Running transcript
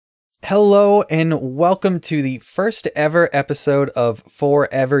Hello and welcome to the first ever episode of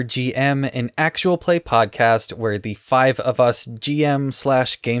Forever GM, an actual play podcast where the five of us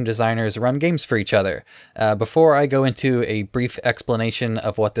GM/game designers run games for each other. Before I go into a brief explanation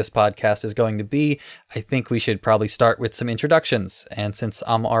of what this podcast is going to be, I think we should probably start with some introductions. And since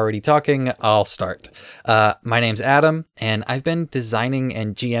I'm already talking, I'll start. My name's Adam, and I've been designing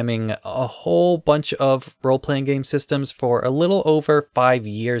and GMing a whole bunch of role-playing game systems for a little over 5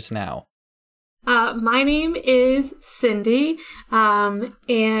 years now. My name is Cindy,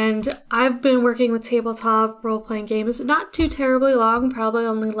 and I've been working with tabletop role-playing games not too terribly long, probably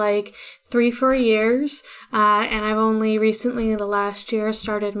only like 3-4 years, and I've only recently, in the last year,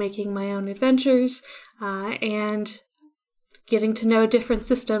 started making my own adventures, and getting to know different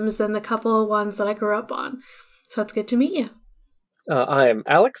systems than the couple of ones that I grew up on. So it's good to meet you. I'm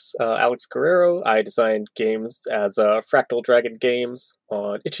Alex, Alex Guerrero. I design games as Fractal Dragon Games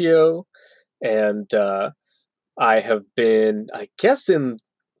on Itch.io, and I have been, I guess, in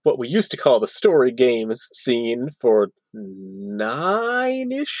what we used to call the story games scene for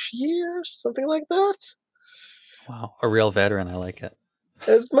 9-ish years, something like that. Wow, a real veteran, I like it.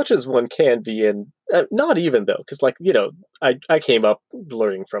 As much as one can be in, not even though, because, like, you know, I came up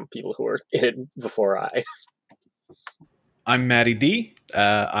learning from people who were in it before I. I'm Matty D.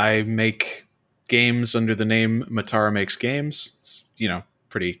 I make games under the name Matara Makes Games. It's,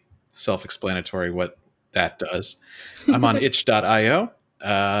 pretty self-explanatory what that does. I'm on itch.io,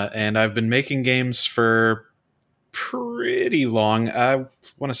 and I've been making games for pretty long. I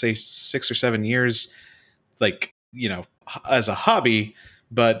want to say 6 or 7 years, as a hobby.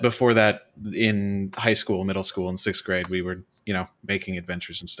 But before that, in high school, middle school, and 6th grade, we were, making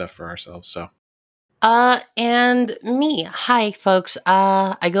adventures and stuff for ourselves. So. And me. Hi, folks.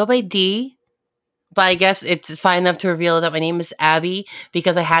 I go by D, but I guess it's fine enough to reveal that my name is Abby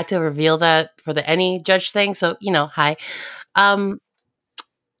because I had to reveal that for the Any Judge thing. So, hi.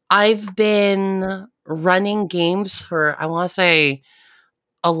 I've been running games for, I want to say,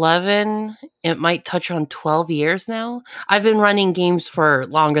 11, it might touch on 12 years now. I've been running games for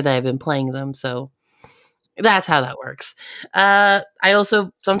longer than I've been playing them, so that's how that works. I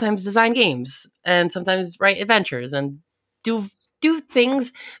also sometimes design games and sometimes write adventures and do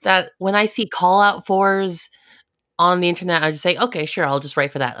things that when I see call out fors on the internet, I just say, okay, sure, I'll just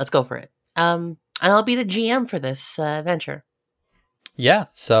write for that. Let's go for it. And I'll be the GM for this adventure. Yeah,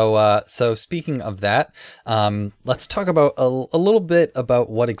 so speaking of that, let's talk about a little bit about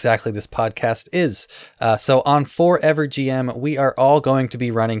what exactly this podcast is. So on Forever GM, we are all going to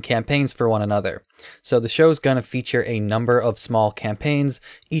be running campaigns for one another. So the show's going to feature a number of small campaigns.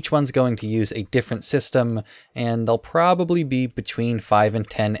 Each one's going to use a different system, and they'll probably be between 5 and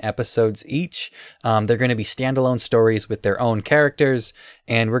 10 episodes each. They're going to be standalone stories with their own characters,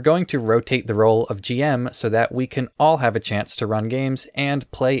 and we're going to rotate the role of GM so that we can all have a chance to run games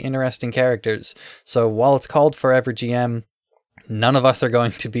and play interesting characters. So while it's called Forever GM, none of us are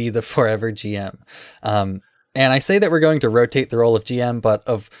going to be the Forever GM. And I say that we're going to rotate the role of GM, but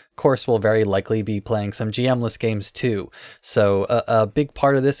of course we'll very likely be playing some GM-less games too. So a big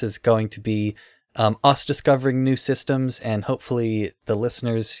part of this is going to be us discovering new systems, and hopefully the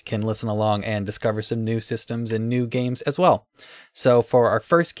listeners can listen along and discover some new systems and new games as well. So for our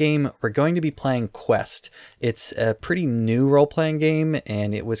first game, we're going to be playing Quest. It's a pretty new role-playing game,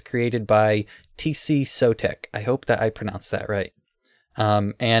 and it was created by TC Sotek. I hope that I pronounced that right.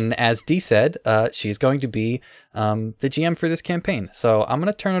 And as Dee said, she's going to be the GM for this campaign. So I'm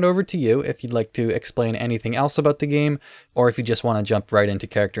going to turn it over to you if you'd like to explain anything else about the game, or if you just want to jump right into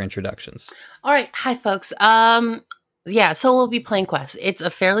character introductions. All right. Hi, folks. So we'll be playing Quest. It's a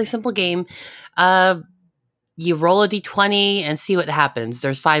fairly simple game. You roll a d20 and see what happens.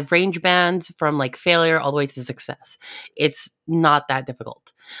 There's 5 range bands from like failure all the way to success. It's not that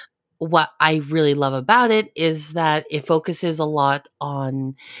difficult. What I really love about it is that it focuses a lot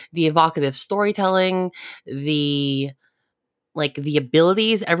on the evocative storytelling, the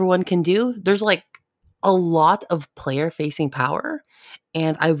abilities everyone can do. There's like a lot of player-facing power,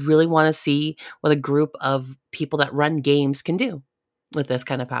 and I really want to see what a group of people that run games can do with this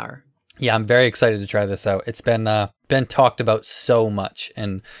kind of power. Yeah, I'm very excited to try this out. It's been talked about so much,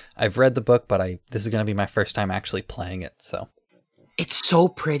 and I've read the book, but this is going to be my first time actually playing it. So it's so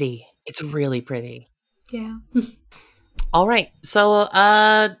pretty. It's really pretty. Yeah. All right. So,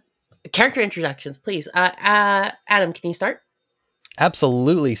 character introductions, please. Adam, can you start?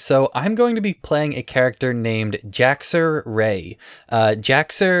 Absolutely. So I'm going to be playing a character named Jaxer Ray.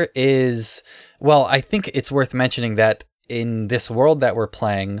 Jaxer is, well, I think it's worth mentioning that in this world that we're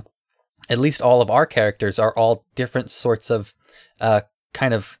playing, at least all of our characters are all different sorts of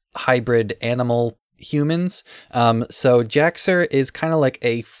kind of hybrid animal humans. So Jaxer is kind of like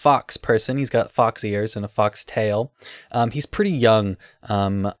a fox person. He's got fox ears and a fox tail. He's pretty young.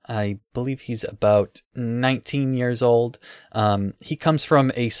 I believe he's about 19 years old. He comes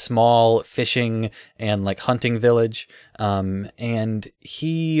from a small fishing and like hunting village. And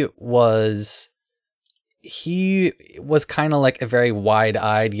he was kind of like a very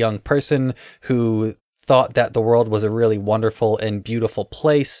wide-eyed young person who thought that the world was a really wonderful and beautiful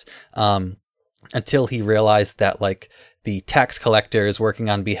place. Until he realized that like the tax collectors working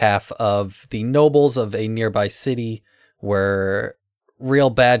on behalf of the nobles of a nearby city were real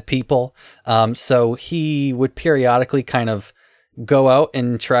bad people. So he would periodically kind of go out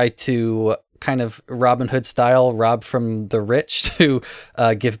and try to kind of Robin Hood style rob from the rich to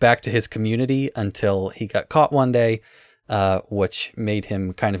give back to his community until he got caught one day, which made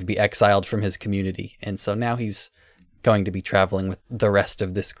him kind of be exiled from his community. And so now he's going to be traveling with the rest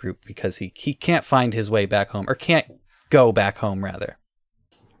of this group because he can't find his way back home, or can't go back home rather.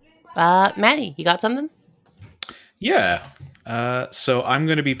 Maddie, you got something? Yeah. So I'm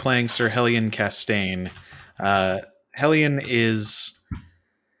going to be playing Sir Hellion Castaigne. Hellion is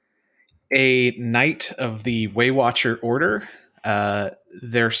a knight of the Waywatcher Order.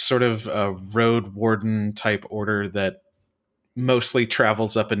 They're sort of a road warden type order that mostly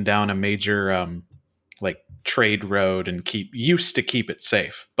travels up and down a major like trade road and used to keep it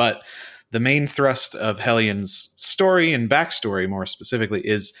safe. But the main thrust of Hellion's story and backstory, more specifically,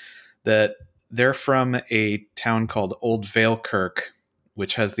 is that they're from a town called Old Vale Kirk,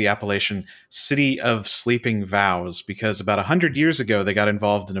 which has the appellation City of Sleeping Vows, because about 100 years ago they got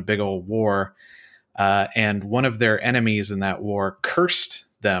involved in a big old war, and one of their enemies in that war cursed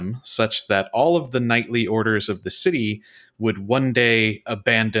them such that all of the knightly orders of the city would one day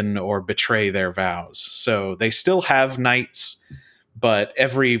abandon or betray their vows. So they still have knights, but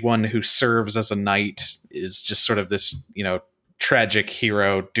everyone who serves as a knight is just sort of this, tragic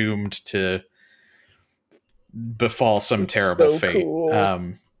hero doomed to befall some terrible fate. Cool.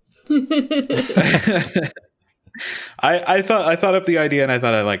 I thought up the idea and I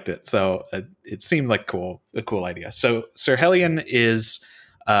thought I liked it, so it seemed like a cool idea. So Sir Hellion is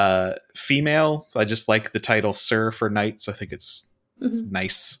female. I just like the title Sir for knights. I think it's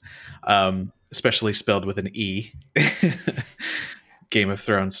nice, especially spelled with an E, Game of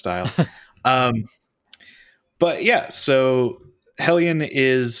Thrones style. But yeah, so Hellion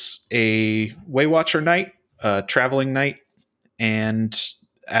is a Waywatcher knight, a traveling knight, and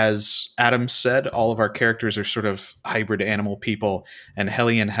as Adam said, all of our characters are sort of hybrid animal people, and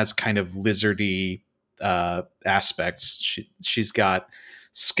Hellion has kind of lizardy aspects. She's got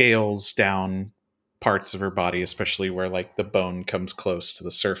scales down parts of her body, especially where like the bone comes close to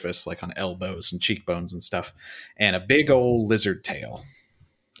the surface, like on elbows and cheekbones and stuff, and a big old lizard tail.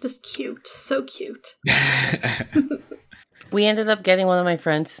 Just cute. So cute. We ended up getting one of my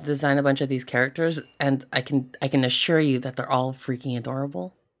friends to design a bunch of these characters, and I can assure you that they're all freaking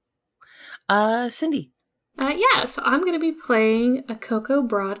adorable. Cindy. So I'm going to be playing a Coco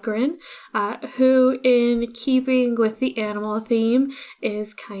Broadgrin, who, in keeping with the animal theme,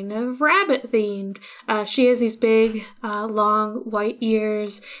 is kind of rabbit themed. She has these big, long white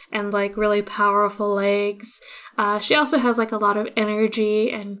ears and like really powerful legs. She also has like a lot of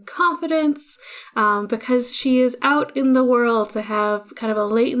energy and confidence because she is out in the world to have kind of a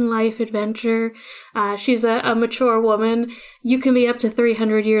late in life adventure. She's a mature woman. You can be up to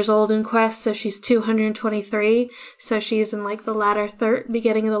 300 years old in Quest, so she's 223. So she's in like the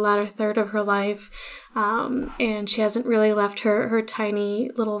beginning of the latter third of her life. And she hasn't really left her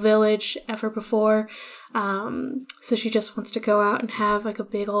tiny little village ever before. So she just wants to go out and have like a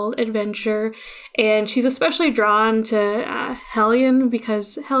big old adventure. And she's especially drawn to Hellion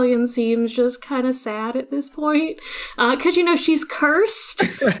because Hellion seems just kind of sad at this point. Because, she's cursed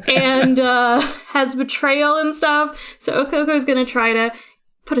and has betrayal and stuff. So Okoko's going to try to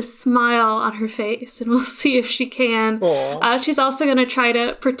put a smile on her face, and we'll see if she can. She's also going to try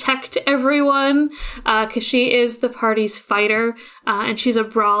to protect everyone, because she is the party's fighter, and she's a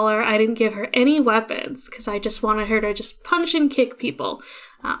brawler. I didn't give her any weapons, because I just wanted her to just punch and kick people.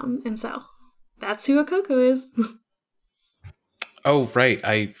 And so, that's who Okoko is. Oh, right.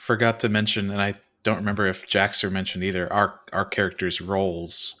 I forgot to mention, and I don't remember if Jaxer mentioned either, our characters'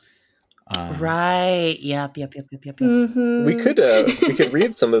 roles. Right. Yep. Mm-hmm. We could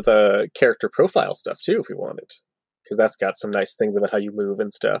read some of the character profile stuff too if we wanted, because that's got some nice things about how you move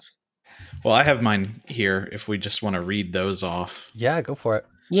and stuff. Well, I have mine here if we just want to read those off. Yeah, go for it.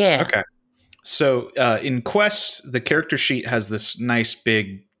 Yeah. Okay. So in Quest, the character sheet has this nice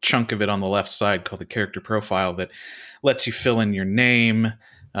big chunk of it on the left side called the character profile that lets you fill in your name,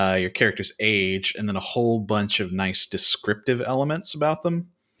 your character's age, and then a whole bunch of nice descriptive elements about them.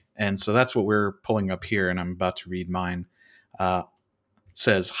 And so that's what we're pulling up here, and I'm about to read mine. It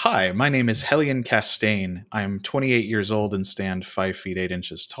says, "Hi, my name is Hellion Castaigne. I am 28 years old and stand 5 feet 8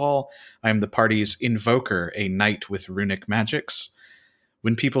 inches tall. I am the party's invoker, a knight with runic magics.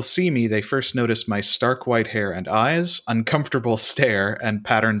 When people see me, they first notice my stark white hair and eyes, uncomfortable stare, and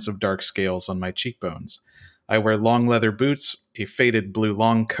patterns of dark scales on my cheekbones. I wear long leather boots, a faded blue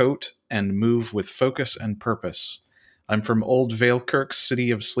long coat, and move with focus and purpose. I'm from Old Valekirk,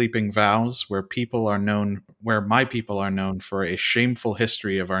 city of sleeping vows, where my people are known for a shameful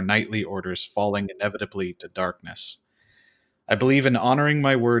history of our knightly orders falling inevitably to darkness. I believe in honoring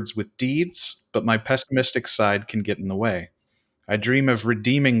my words with deeds, but my pessimistic side can get in the way. I dream of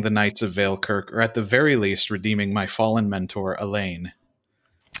redeeming the Knights of Valekirk, or at the very least, redeeming my fallen mentor, Elaine."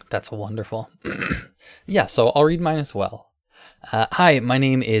 That's wonderful. Yeah, so I'll read mine as well. Hi, my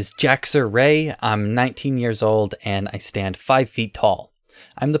name is Jaxer Ray. I'm 19 years old and I stand 5 feet tall.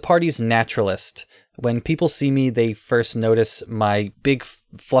 I'm the party's naturalist. When people see me, they first notice my big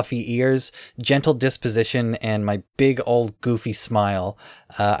fluffy ears, gentle disposition, and my big old goofy smile.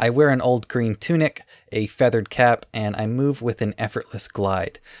 I wear an old green tunic, a feathered cap, and I move with an effortless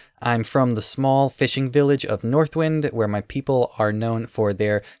glide. I'm from the small fishing village of Northwind, where my people are known for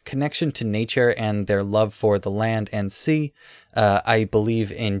their connection to nature and their love for the land and sea. I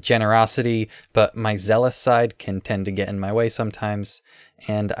believe in generosity, but my zealous side can tend to get in my way sometimes.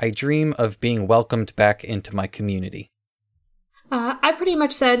 And I dream of being welcomed back into my community. I pretty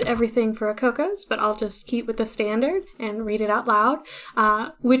much said everything for Coco's, but I'll just keep with the standard and read it out loud,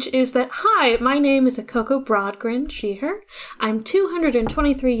 which is that, hi, my name is Akoko Broadgrin, she, her. I'm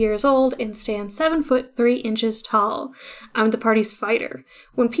 223 years old and stand 7 foot 3 inches tall. I'm the party's fighter.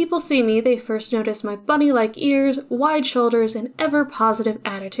 When people see me, they first notice my bunny-like ears, wide shoulders, and ever-positive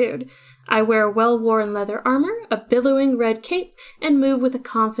attitude. I wear well-worn leather armor, a billowing red cape, and move with a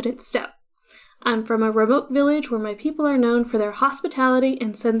confident step. I'm from a remote village where my people are known for their hospitality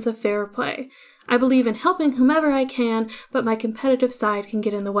and sense of fair play. I believe in helping whomever I can, but my competitive side can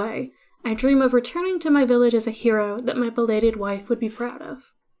get in the way. I dream of returning to my village as a hero that my belated wife would be proud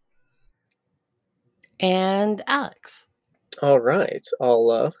of." And Alex. All right,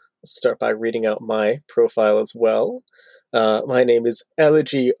 I'll start by reading out my profile as well. My name is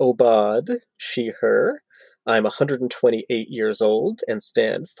Elegy Obad, she, her. I'm 128 years old and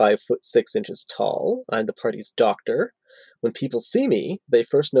stand 5 foot 6 inches tall. I'm the party's doctor. When people see me, they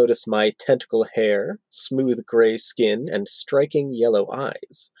first notice my tentacle hair, smooth gray skin, and striking yellow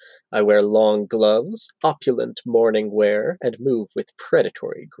eyes. I wear long gloves, opulent morning wear, and move with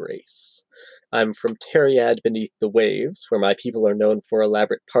predatory grace. I'm from Teriad beneath the waves, where my people are known for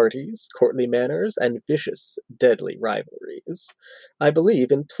elaborate parties, courtly manners, and vicious, deadly rivalries. I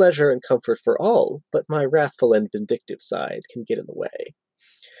believe in pleasure and comfort for all, but my wrathful and vindictive side can get in the way.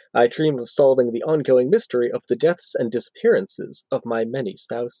 I dream of solving the ongoing mystery of the deaths and disappearances of my many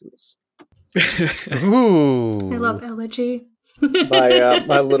spouses. Ooh. I love Elegy.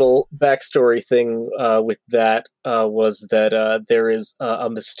 My little backstory thing with that was that there is a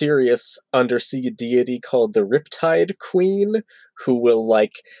mysterious undersea deity called the Riptide Queen who will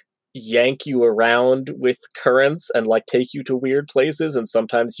yank you around with currents and take you to weird places, and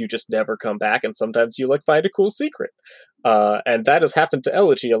sometimes you just never come back, and sometimes you find a cool secret. And that has happened to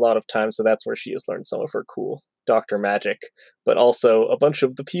Elegy a lot of times, so that's where she has learned some of her cool doctor magic. But also, a bunch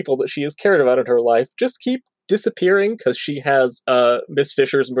of the people that she has cared about in her life just keep disappearing because she has Miss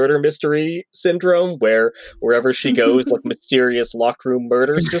Fisher's murder mystery syndrome, where wherever she goes, mysterious locked room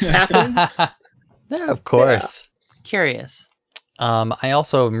murders just happen. Yeah, of course. Yeah. Curious. I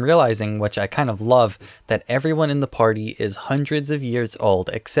also am realizing, which I kind of love, that everyone in the party is hundreds of years old,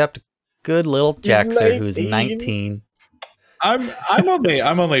 except good little Jaxer, who's 19.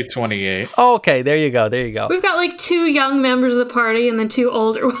 I'm only 28. Oh, okay, there you go. We've got 2 young members of the party and then 2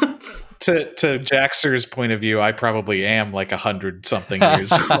 older ones. To Jaxer's point of view, I probably am 100 something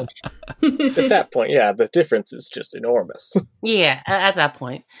years old. At that point, yeah, the difference is just enormous. Yeah, at that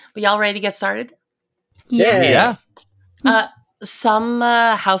point. But y'all ready to get started? Yes. Yeah. Some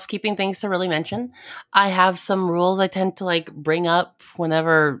housekeeping things to really mention. I have some rules I tend to bring up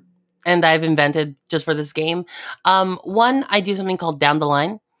whenever, and I've invented just for this game. One, I do something called down the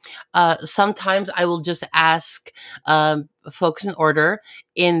line. Sometimes I will just ask folks in order.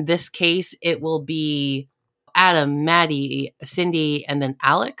 In this case, it will be Adam, Maddie, Cindy, and then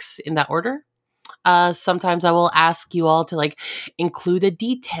Alex in that order. Sometimes I will ask you all to include a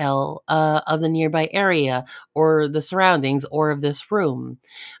detail of the nearby area or the surroundings or of this room.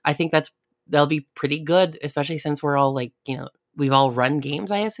 I think that'll be pretty good, especially since we're all we we've all run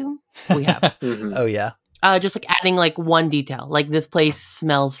games, I assume. We have. Mhm. Oh yeah. Just like adding like one detail, like this place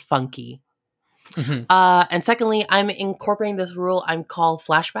smells funky. Mhm. And secondly, I'm incorporating this rule I'm called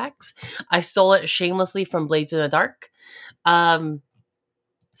flashbacks. I stole it shamelessly from Blades in the Dark.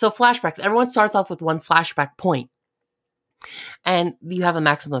 So flashbacks, everyone starts off with one flashback point, and you have a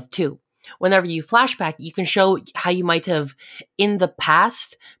maximum of 2. Whenever you flashback, you can show how you might have in the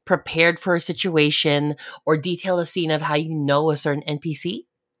past prepared for a situation or detail a scene of how you know a certain NPC.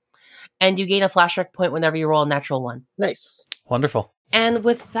 And you gain a flashback point whenever you roll a natural 1. Nice. Wonderful. And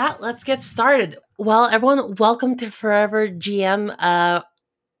with that, let's get started. Well, everyone, welcome to Forever GM.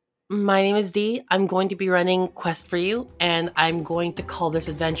 My name is Dee. I'm going to be running Quest for you, and I'm going to call this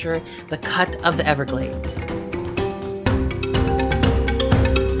adventure The Cut of the Everglades.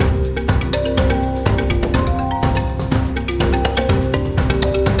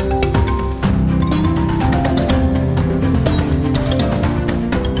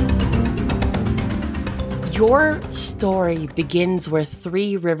 Your story begins where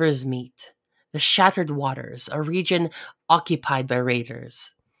 3 rivers meet. The Shattered Waters, a region occupied by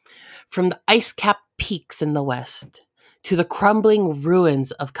raiders. From the ice-capped peaks in the west to the crumbling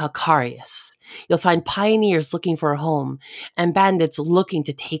ruins of Calcarius, you'll find pioneers looking for a home and bandits looking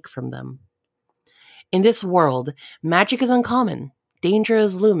to take from them. In this world, magic is uncommon, danger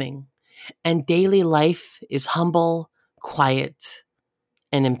is looming, and daily life is humble, quiet,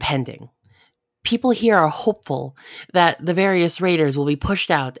 and impending. People here are hopeful that the various raiders will be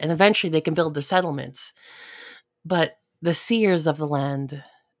pushed out and eventually they can build their settlements. But the seers of the land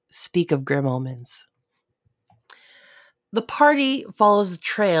speak of grim omens. The party follows the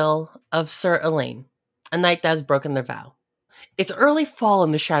trail of Sir Elaine, a knight that has broken their vow. It's early fall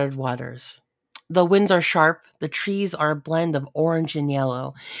in the Shattered Waters. The winds are sharp, the trees are a blend of orange and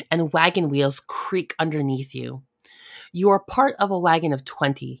yellow, and wagon wheels creak underneath you. You are part of a wagon of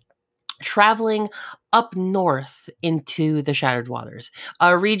 20, traveling up north into the Shattered Waters,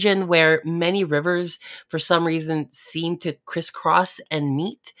 a region where many rivers, for some reason, seem to crisscross and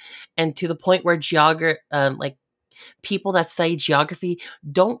meet, and to the point where people that study geography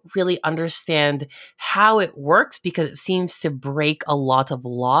don't really understand how it works because it seems to break a lot of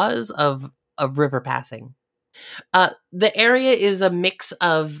laws of river passing. The area is a mix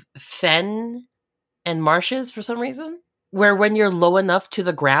of fen and marshes for some reason, where when you're low enough to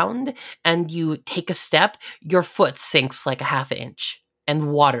the ground and you take a step, your foot sinks like a half inch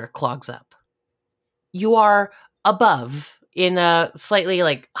and water clogs up. You are above in a slightly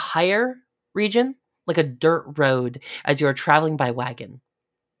like higher region, like a dirt road as you're traveling by wagon.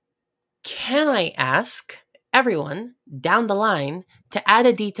 Can I ask everyone down the line to add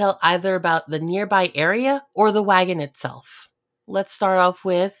a detail either about the nearby area or the wagon itself? Let's start off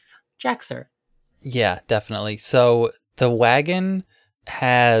with Jaxer. Yeah, definitely. So the wagon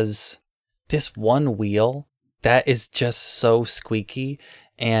has this one wheel that is just so squeaky,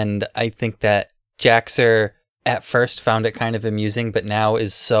 and I think that Jaxer at first found it kind of amusing, but now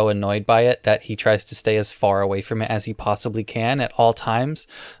is so annoyed by it that he tries to stay as far away from it as he possibly can at all times.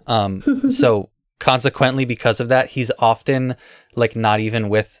 So consequently, because of that, he's often like not even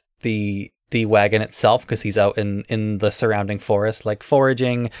with the wagon itself because he's out in the surrounding forest, like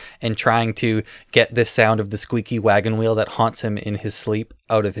foraging and trying to get this sound of the squeaky wagon wheel that haunts him in his sleep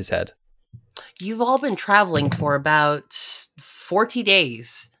out of his head. You've all been traveling for about 40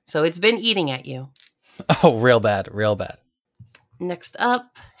 days, so it's been eating at you. Oh, real bad, real bad. Next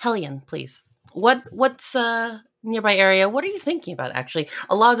up, Hellion, please. What's nearby area? What are you thinking about, actually?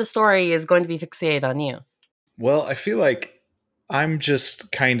 A lot of the story is going to be fixated on you. Well, I feel like I'm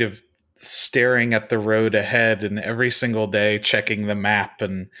just kind of staring at the road ahead and every single day checking the map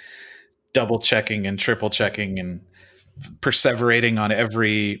and double checking and triple checking and perseverating on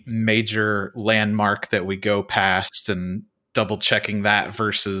every major landmark that we go past and double checking that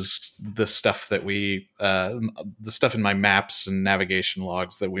versus the stuff that the stuff in my maps and navigation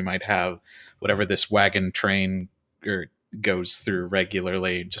logs that we might have, whatever this wagon train goes through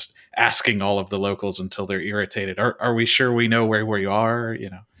regularly, just asking all of the locals until they're irritated. Are we sure we know where we are?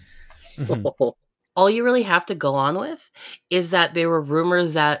 You know. All you really have to go on with is that there were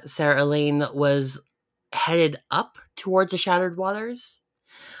rumors that Sarah Elaine was headed up towards the Shattered Waters.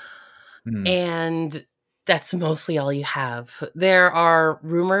 And that's mostly all you have. There are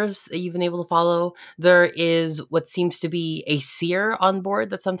rumors that you've been able to follow. There is what seems to be a seer on board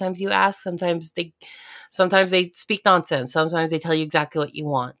that sometimes you ask. Sometimes they speak nonsense. Sometimes they tell you exactly what you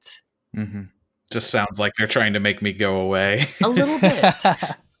want. Mm-hmm. Just sounds like they're trying to make me go away. A little bit.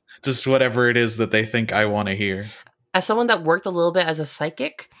 Just whatever it is that they think I want to hear. As someone that worked a little bit as a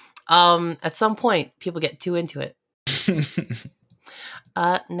psychic, at some point people get too into it.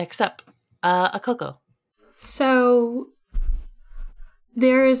 Next up, Akoko. So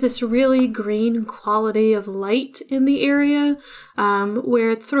there is this really green quality of light in the area,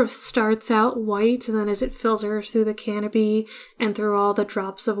 where it sort of starts out white, and then as it filters through the canopy and through all the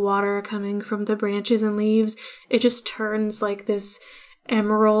drops of water coming from the branches and leaves, it just turns like this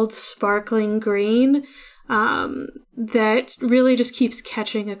emerald sparkling green that really just keeps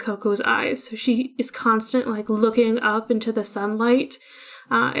catching Akoko's eyes. So she is constant like looking up into the sunlight,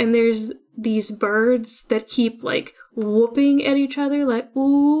 and there's these birds that keep like whooping at each other like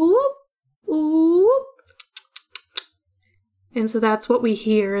whoop, whoop. And so that's what we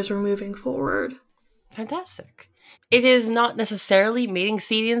hear as we're moving forward. Fantastic. It is not necessarily mating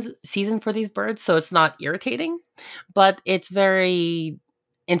season for these birds, so it's not irritating, but it's very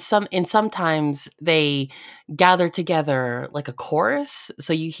sometimes they gather together like a chorus,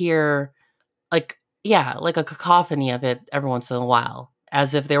 so you hear like a cacophony of it every once in a while,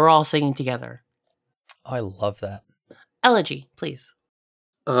 as if they were all singing together. Oh, I love that. Elegy, please.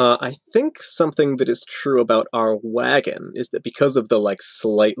 I think something that is true about our wagon is that because of the like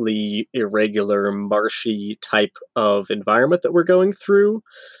slightly irregular, marshy type of environment that we're going through,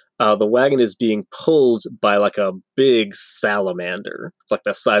 the wagon is being pulled by like a big salamander. It's like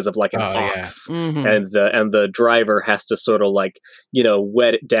the size of like an ox, Mm-hmm. and the driver has to sort of like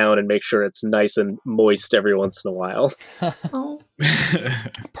wet it down and make sure it's nice and moist every once in a while. Oh,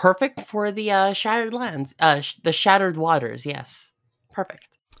 Perfect for the shattered lands, the shattered waters. Yes, perfect.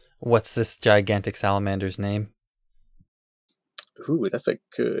 What's this gigantic salamander's name? Ooh, that's a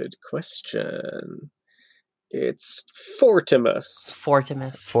good question. It's Fortimus.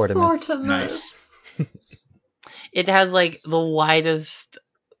 Fortimus. Nice. It has like the widest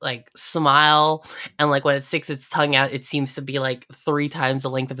like smile, and like when it sticks its tongue out, it seems to be like 3 times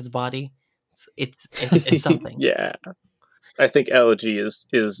the length of its body. It's something. Yeah. I think Elegy is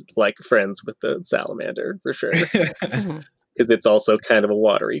like friends with the salamander for sure. Mhm. Because it's also kind of a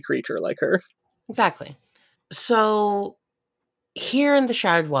watery creature like her. Exactly. So here in the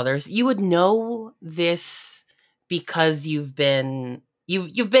Shattered Waters, you would know this because you've been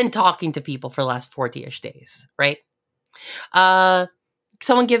talking to people for the last 40-ish days, right?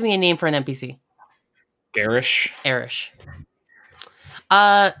 Someone give me a name for an NPC. Garish. Erish.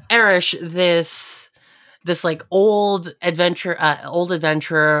 Erish, this like old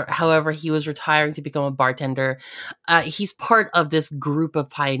adventurer. However, he was retiring to become a bartender. He's part of this group of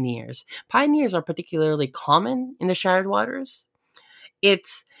pioneers. Pioneers are particularly common in the Shattered Waters.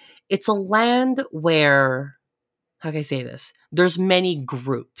 It's a land where, how can I say this? There's many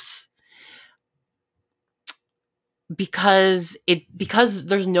groups. Because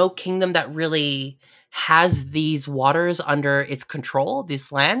there's no kingdom that really has these waters under its control,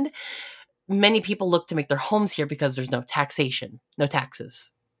 this land, many people look to make their homes here because there's no taxation, no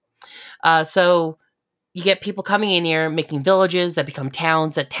taxes. So you get people coming in here, making villages that become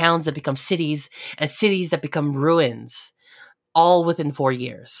towns that become cities, and cities that become ruins, all within 4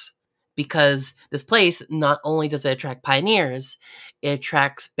 years. Because this place, not only does it attract pioneers, it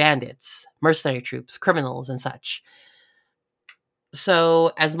attracts bandits, mercenary troops, criminals, and such.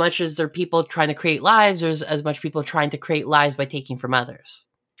 So as much as there are people trying to create lives, there's as much people trying to create lives by taking from others.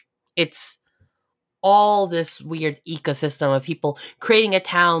 It's all this weird ecosystem of people creating a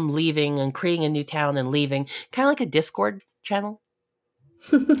town, leaving, and creating a new town and leaving. Kind of like a Discord channel.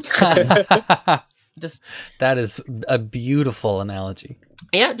 Just That is a beautiful analogy.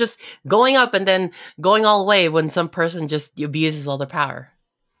 yeah, just going up and then going all the way when some person just abuses all their power.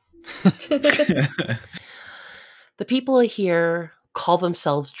 The people here call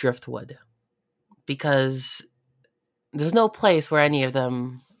themselves Driftwood because there's no place where any of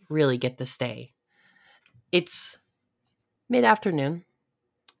them really get to stay. It's mid-afternoon.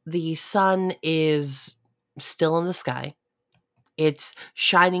 The sun is still in the sky. It's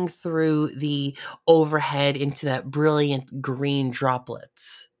shining through the overhead into that brilliant green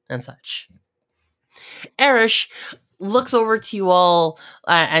droplets and such. Erish looks over to you all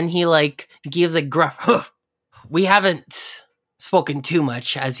and he like gives a gruff, we haven't spoken too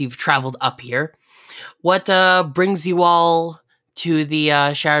much as you've traveled up here. What brings you all to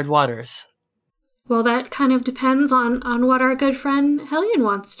the Shattered Waters? Well, that kind of depends on what our good friend Hellion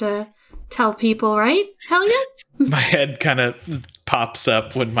wants to tell people, right, Hellion? My head kind of pops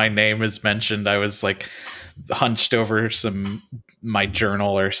up when my name is mentioned. I was like hunched over my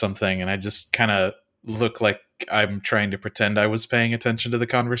journal or something, and I just kind of look like I'm trying to pretend I was paying attention to the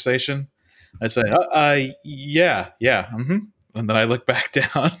conversation. I say, yeah, mm-hmm. And then I look back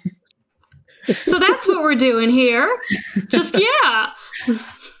down. So that's what we're doing here. Just, yeah.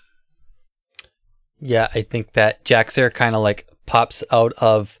 Yeah, I think that Jaxer kind of like pops out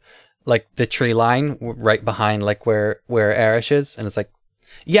of like the tree line right behind like where Arish is, and it's like,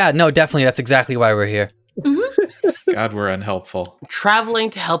 yeah, no, definitely, that's exactly why we're here. God, we're unhelpful. Traveling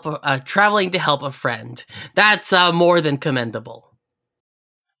to help a friend. That's more than commendable.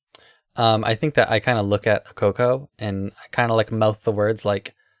 I think that I kind of look at Akoko and I kind of like mouth the words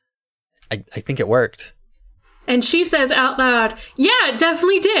like, I think it worked. And she says out loud, yeah, it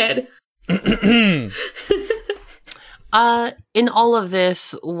definitely did. In all of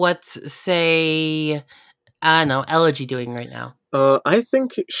this, what's, say, I don't know, Elegy doing right now? I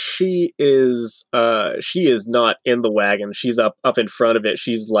think she is not in the wagon. She's up in front of it.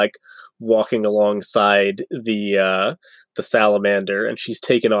 She's like walking alongside the salamander, and she's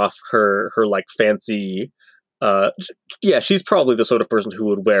taken off her like fancy. Yeah, she's probably the sort of person who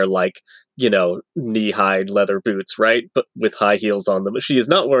would wear like, knee-high leather boots, right? But with high heels on them. She is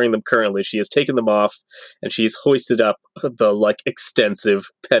not wearing them currently. She has taken them off, and she's hoisted up the like extensive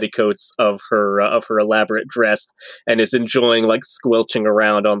petticoats of her elaborate dress, and is enjoying like squelching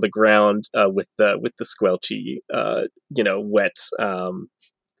around on the ground with the squelchy, wet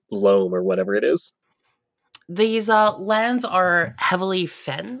loam or whatever it is. These lands are heavily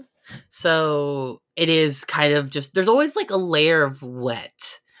fen, so it is kind of just, there's always like a layer of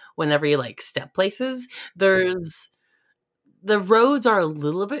wet whenever you like step places. The roads are a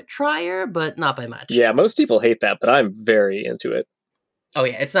little bit drier, but not by much. Yeah, most people hate that, but I'm very into it. Oh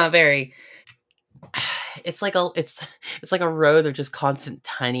yeah, it's not very. It's like a road of just constant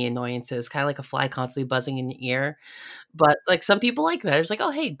tiny annoyances, kind of like a fly constantly buzzing in your ear. But like some people like that. It's like,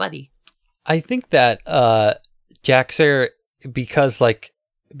 oh hey, buddy. I think that Jaxer, because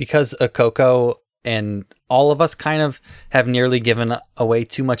Akoko and all of us kind of have nearly given away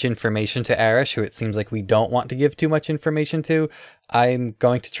too much information to Arish, who it seems like we don't want to give too much information to, I'm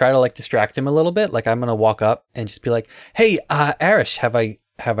going to try to like distract him a little bit. Like I'm going to walk up and just be like, hey, Arish, have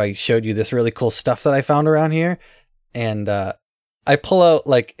I showed you this really cool stuff that I found around here? And I pull out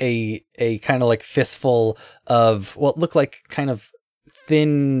like a kind of like fistful of what look like kind of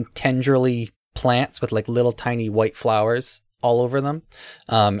thin tendrily plants with like little tiny white flowers all over them,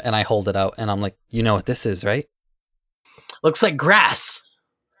 and I hold it out and I'm like, you know what this is, right? Looks like grass.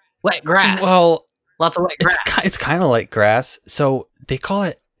 Wet grass. Well, lots of wet grass. It's kind of like grass, so they call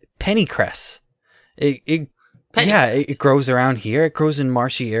it pennycress. It grows around here. It grows in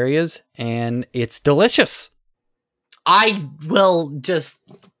marshy areas, and it's delicious. I will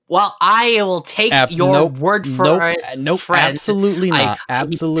take your word for it. Nope, friend. Absolutely not.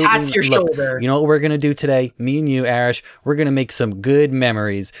 Absolutely. That's your Look, shoulder. You know what we're going to do today? Me and you, Arish, we're going to make some good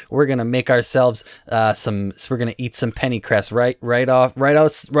memories. We're going to make ourselves we're going to eat some pennycress right out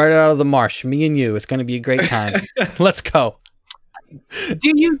of the marsh. Me and you. It's going to be a great time. Let's go.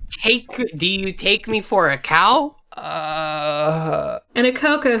 Do you take me for a cow? And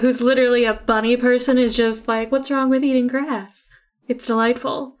Akoko, who's literally a bunny person, is just like, what's wrong with eating grass? It's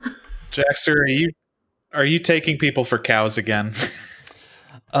delightful. Jaxer, are you taking people for cows again?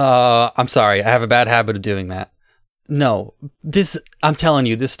 I'm sorry. I have a bad habit of doing that. No, I'm telling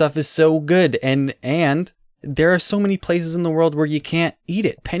you, this stuff is so good, and there are so many places in the world where you can't eat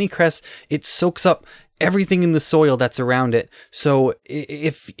it. Pennycress, it soaks up everything in the soil that's around it. So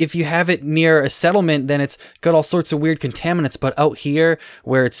if you have it near a settlement, then it's got all sorts of weird contaminants. But out here,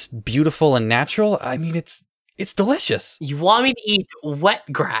 where it's beautiful and natural, I mean, it's delicious. You want me to eat wet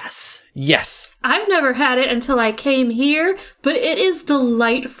grass? Yes. I've never had it until I came here, but it is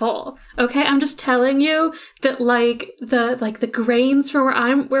delightful. Okay, I'm just telling you that the grains from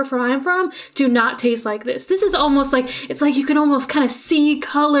where I'm from do not taste like this. This is almost like, it's like you can almost kind of see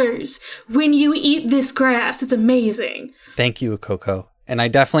colors when you eat this grass. It's amazing. Thank you, Akoko. And I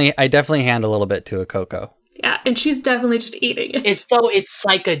definitely hand a little bit to Akoko. Yeah, and she's definitely just eating it. It's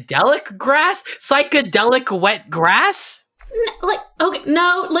psychedelic grass? Psychedelic wet grass?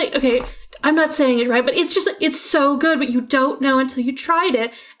 Okay, I'm not saying it right, but it's so good, but you don't know until you tried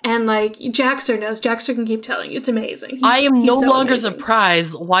it. And like, Jaxer knows. Jaxer can keep telling you. It's amazing. I am no longer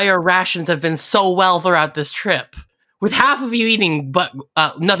surprised why our rations have been so well throughout this trip, with half of you eating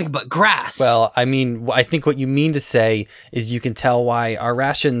nothing but grass. Well, I mean, I think what you mean to say is you can tell why our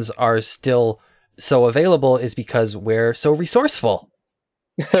rations are still so available is because we're so resourceful.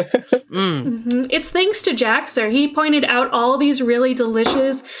 Mm-hmm. It's thanks to Jaxer. He pointed out all these really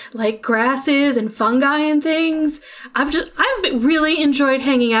delicious like grasses and fungi and things. I've really enjoyed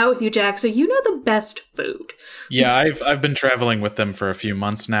hanging out with you, Jaxer. You know the best food. Yeah, I've been traveling with them for a few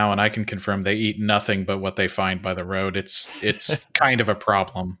months now, and I can confirm they eat nothing but what they find by the road. It's kind of a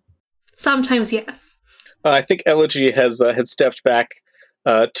problem. Sometimes, yes. I think Elegy has stepped back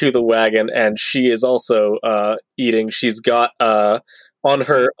to the wagon, and she is also eating. She's got on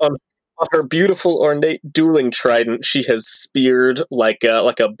her beautiful ornate dueling trident, she has speared like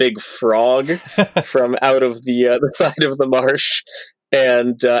a big frog from out of the side of the marsh,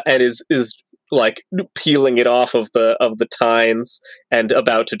 and is like peeling it off of the tines and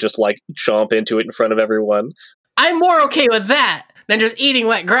about to just like chomp into it in front of everyone. I'm more okay with that than just eating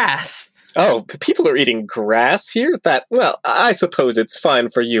wet grass. Oh, people are eating grass here? Well, I suppose it's fine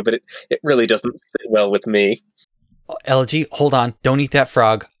for you, but it really doesn't sit well with me. Elegy, hold on. Don't eat that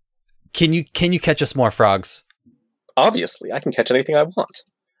frog. Can you catch us more frogs? Obviously, I can catch anything I want.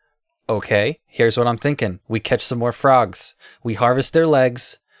 Okay, here's what I'm thinking. We catch some more frogs. We harvest their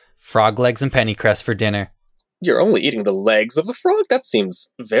legs, frog legs and pennycrest for dinner. You're only eating the legs of the frog? That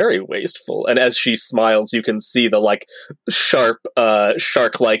seems very wasteful. And as she smiles, you can see the like sharp,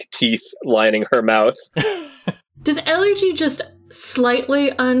 shark-like teeth lining her mouth. Does Elegy just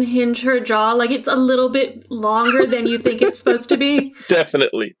slightly unhinge her jaw? Like it's a little bit longer than you think it's supposed to be?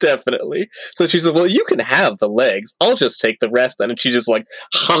 Definitely. So she said, well, you can have the legs. I'll just take the rest then. And she just like,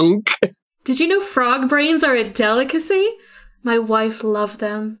 hunk. Did you know frog brains are a delicacy? My wife loved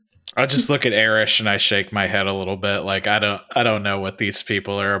them. I just look at Erish and I shake my head a little bit, like I don't know what these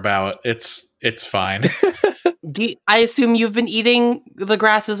people are about. It's fine. I assume you've been eating the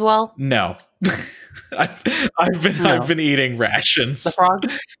grass as well? No, I've been eating rations. The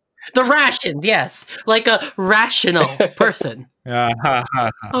frog, the rations, yes, like a rational person. Oh,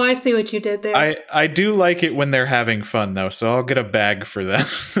 I see what you did there. I do like it when they're having fun though, so I'll get a bag for them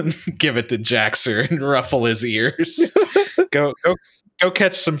and give it to Jaxer and ruffle his ears. Go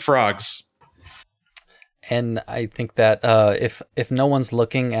catch some frogs. And I think that if no one's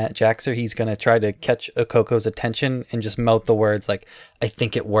looking at Jaxer, he's going to try to catch Okoko's attention and just mouth the words like, I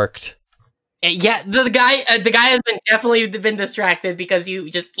think it worked. Yeah, the guy has definitely been distracted because you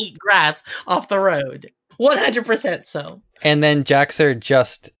just eat grass off the road. 100% so. And then Jaxer,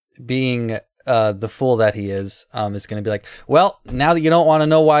 just being the fool that he is going to be like, well, now that you don't want to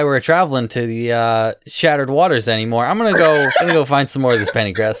know why we're traveling to the Shattered Waters anymore, I'm gonna go find some more of this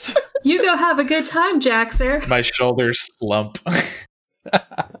pennycrest. You go have a good time, Jaxer. My shoulders slump.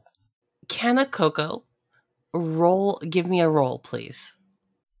 Can Okoko give me a roll, please?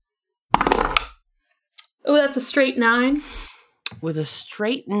 Oh, that's a straight 9. With a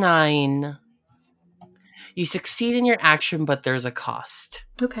straight 9, you succeed in your action, but there's a cost.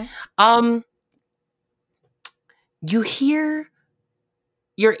 Okay. You hear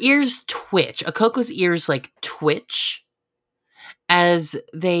your ears twitch. Okoko's ears like twitch as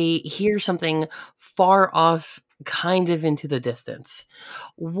they hear something far off, kind of into the distance.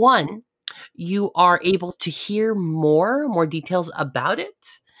 One, you are able to hear more details about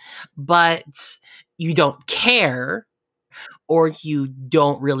it, but you don't care, or you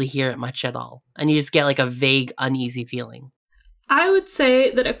don't really hear it much at all. And you just get like a vague, uneasy feeling. I would say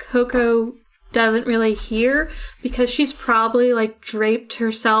that Okoko doesn't really hear because she's probably like draped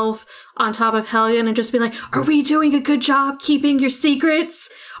herself on top of Hellion and just been like, are we doing a good job keeping your secrets?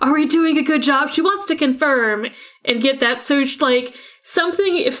 Are we doing a good job? She wants to confirm and get that searched, like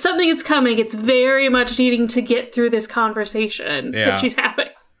if something is coming, it's very much needing to get through this conversation that she's having.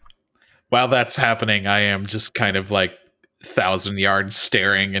 While that's happening, I am just kind of like 1,000 yards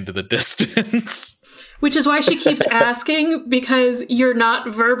staring into the distance. Which is why she keeps asking, because you're not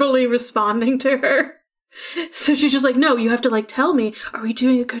verbally responding to her. So she's just like, no, you have to like tell me, are we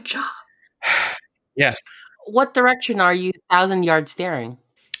doing a good job? Yes. What direction are you 1,000 yards staring?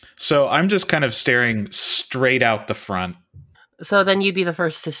 So I'm just kind of staring straight out the front. So then you'd be the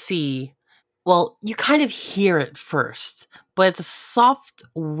first to see. Well, you kind of hear it first, but it's a soft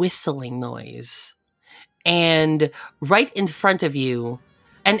whistling noise. And right in front of you,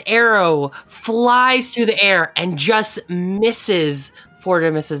 an arrow flies through the air and just misses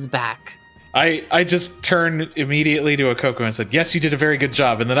Fortimus's back. I just turn immediately to Okoko and said, yes, you did a very good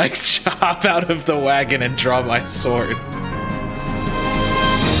job. And then I chop out of the wagon and draw my sword.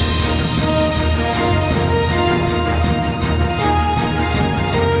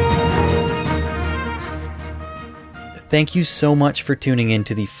 Thank you so much for tuning in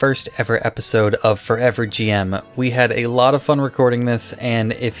to the first ever episode of Forever GM. We had a lot of fun recording this,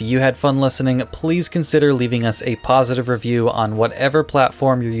 and if you had fun listening, please consider leaving us a positive review on whatever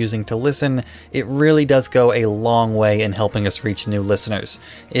platform you're using to listen. It really does go a long way in helping us reach new listeners.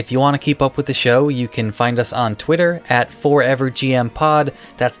 If you want to keep up with the show, you can find us on Twitter at ForeverGMPod.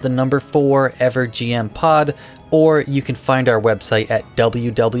 That's the number 4 EverGMPod. or you can find our website at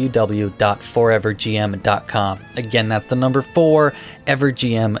www.forevergm.com. Again, that's the number 4,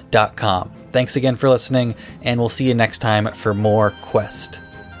 evergm.com. Thanks again for listening, and we'll see you next time for more Quest.